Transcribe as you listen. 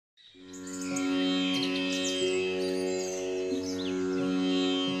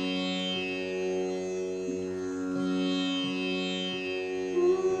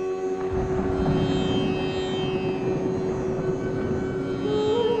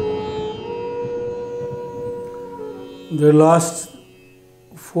The last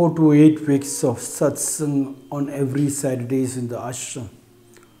 4 to 8 weeks of satsang on every Saturdays in the ashram.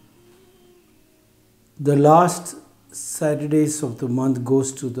 The last Saturdays of the month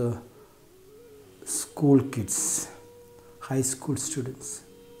goes to the school kids, high school students.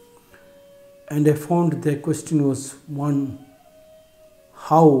 And I found their question was one,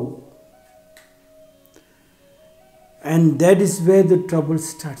 how? And that is where the trouble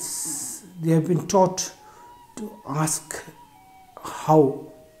starts. They have been taught to ask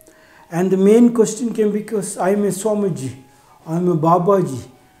how. And the main question came because I am a Swamiji, I am a Babaji,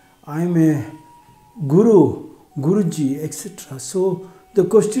 I am a Guru, Guruji, etc. So the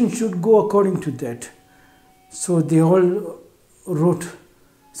question should go according to that. So they all wrote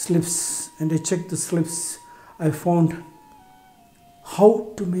slips, and I checked the slips. I found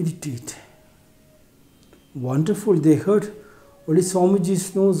how to meditate. Wonderful. They heard only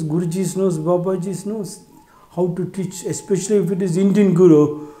Swamiji's knows, Guruji's knows, Babaji's knows how to teach, especially if it is Indian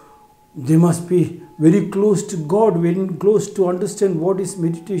Guru. They must be very close to God, very close to understand what is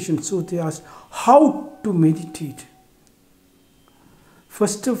meditation. So they asked how to meditate.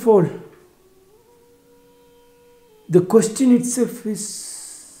 First of all, the question itself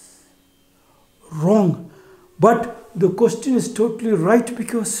is wrong, but the question is totally right,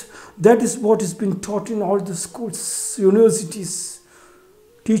 because that is what has been taught in all the schools, universities,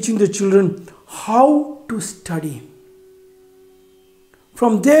 teaching the children how to study.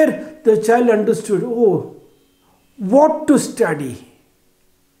 From there, the child understood, what to study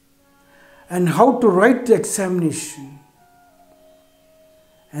and how to write the examination.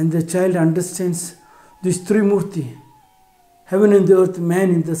 And the child understands this Trimurti, heaven and the earth,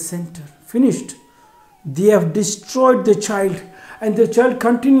 man in the center. Finished. They have destroyed the child, and the child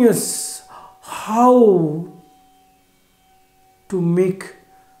continues how to make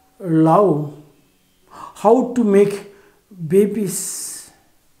love, how to make babies,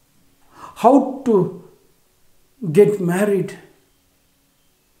 how to get married.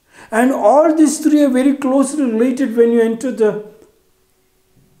 And all these three are very closely related when you enter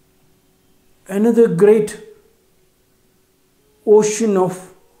another great ocean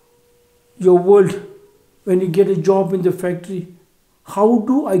of your world. When you get a job in the factory, how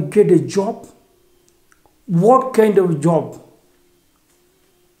do I get a job? What kind of job?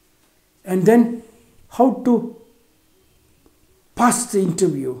 And then how to pass the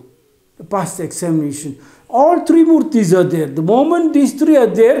interview, pass the examination. All three murtis are there. The moment these three are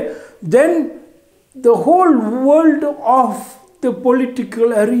there, then the whole world of the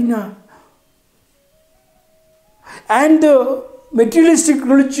political arena and the materialistic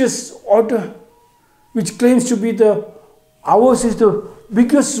religious order, which claims to be ours is the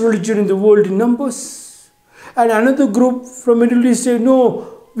biggest religion in the world in numbers. And another group from Middle East say,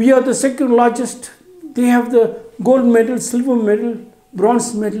 no, we are the second largest. They have the gold medal, silver medal,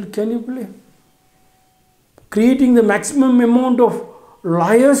 bronze medal. Can you believe? Creating the maximum amount of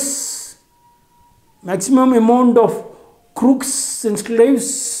liars, maximum amount of crooks and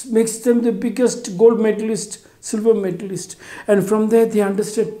slaves makes them the biggest gold medalist, silver medalist. And from there they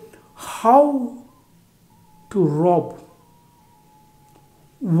understand how to rob,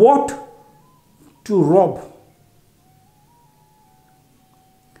 what to rob.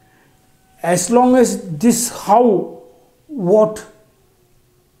 As long as this how, what,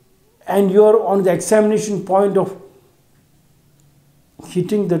 and you are on the examination point of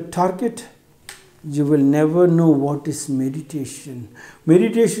hitting the target, you will never know what is meditation.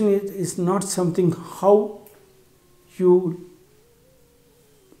 Meditation is not something how to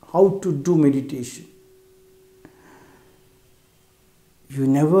do meditation. You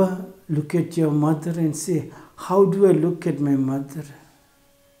never look at your mother and say, how do I look at my mother?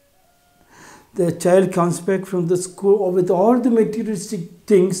 The child comes back from the school with all the materialistic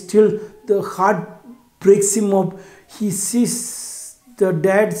things, till the heart breaks him up. He sees the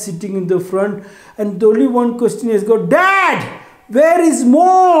dad sitting in the front, and the only one question is, Dad, where is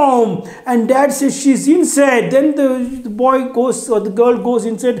mom? And dad says, she's inside. Then the boy goes, or the girl goes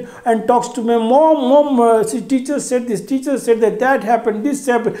inside and talks to my mom, teacher said this, teacher said that happened, this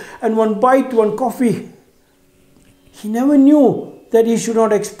happened, and one bite, one coffee. He never knew that he should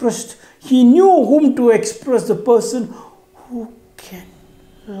not express. He knew whom to express, the person who can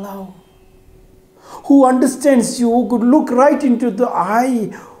love, who understands you, who could look right into the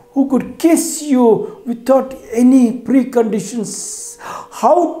eye, who could kiss you without any preconditions.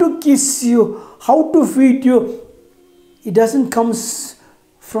 How to kiss you, how to feed you, it doesn't come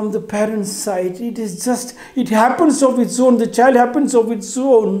from the parent's side. It is just, it happens of its own. The child happens of its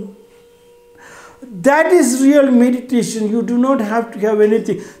own. That is real meditation. You do not have to have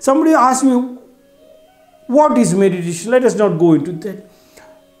anything. Somebody asked me, What is meditation? Let us not go into that.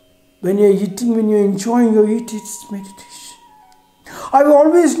 When you're eating, when you're enjoying your eat, it's meditation. I've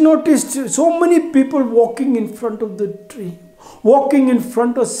always noticed so many people walking in front of the tree, walking in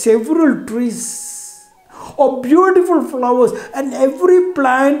front of several trees, or beautiful flowers, and every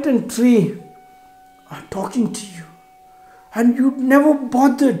plant and tree are talking to you, and you never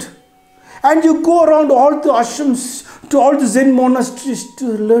bothered. And you go around all the ashrams, to all the Zen monasteries to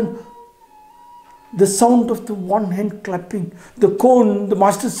learn the sound of the one hand clapping. The cone, the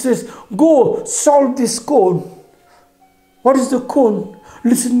master says, go solve this cone. What is the cone?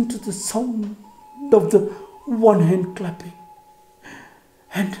 Listen to the sound of the one hand clapping.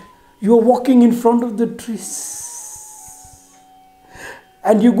 And you are walking in front of the trees.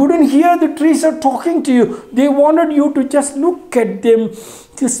 And you couldn't hear the trees are talking to you. They wanted you to just look at them,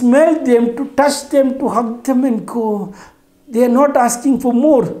 to smell them, to touch them, to hug them and go. They are not asking for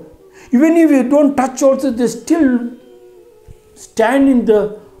more. Even if you don't touch also, they still stand in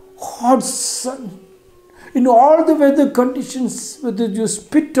the hot sun. In all the weather conditions, whether you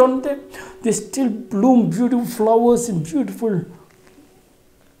spit on them, they still bloom beautiful flowers and beautiful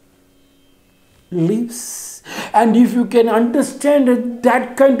leaves. And if you can understand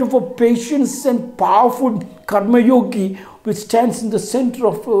that kind of a patience and powerful karma yogi which stands in the center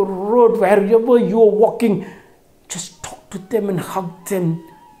of a road, wherever you are walking, just talk to them and hug them.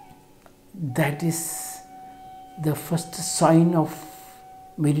 That is the first sign of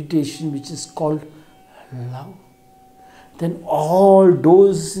meditation, which is called love. Then all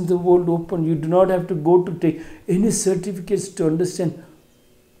doors in the world open. You do not have to go to take any certificates to understand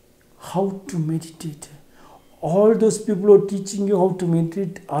how to meditate. All those people who are teaching you how to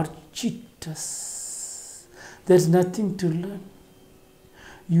meditate are cheaters. There's nothing to learn.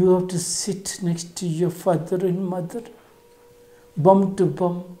 You have to sit next to your father and mother, bum to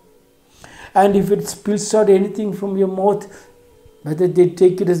bum. And if it spills out anything from your mouth, whether they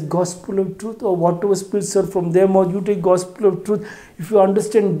take it as gospel of truth or whatever spills out from them, or you take gospel of truth, if you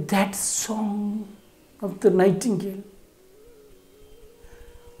understand that song of the nightingale,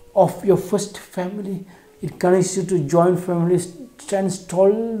 of your first family, it connects you to joint family, stands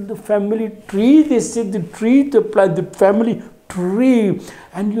tall, the family tree, they say the tree, the plant, the family tree,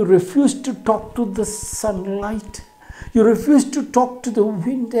 and you refuse to talk to the sunlight. You refuse to talk to the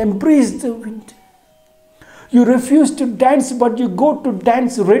wind, embrace the wind. You refuse to dance, but you go to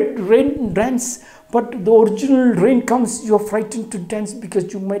dance, rain dance, but the original rain comes, you are frightened to dance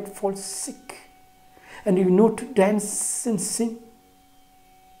because you might fall sick. And you know to dance and sing.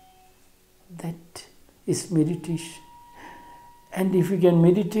 That is meditation. And if you can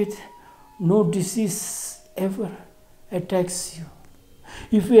meditate, no disease ever attacks you.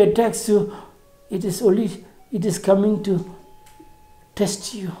 If it attacks you, it is coming to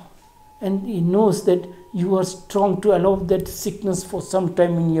test you. And he knows that you are strong to allow that sickness for some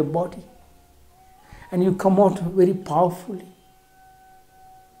time in your body. And you come out very powerfully.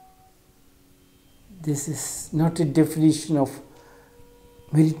 This is not a definition of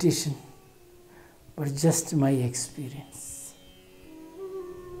meditation, but just my experience.